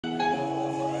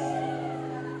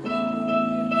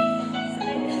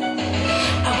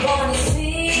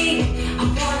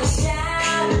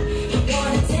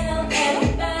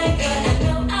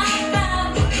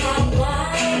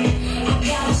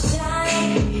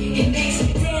It makes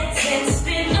me dance and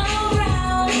spin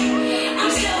around.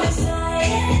 I'm so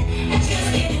excited, I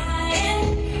just get higher.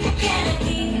 I can't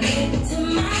keep it to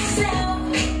myself.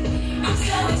 I'm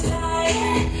so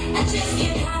excited, I just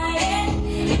get higher.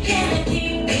 I can't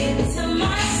keep it to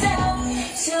myself.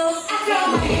 So I throw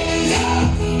my hands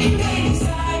up and wave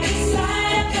side to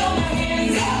side. I throw my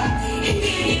hands up and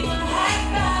give you a high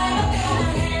five. I throw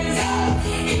my hands up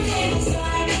and wave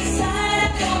side to side. I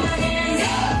throw my hands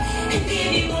up and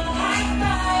give you a high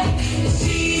five.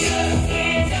 Jesus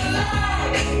is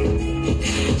alive.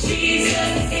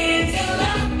 Jesus is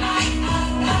alive.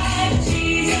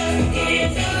 Jesus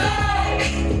is alive.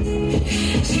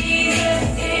 Jesus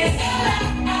is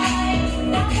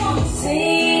alive. I wanna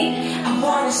sing, I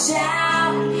wanna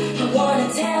shout, I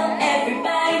wanna tell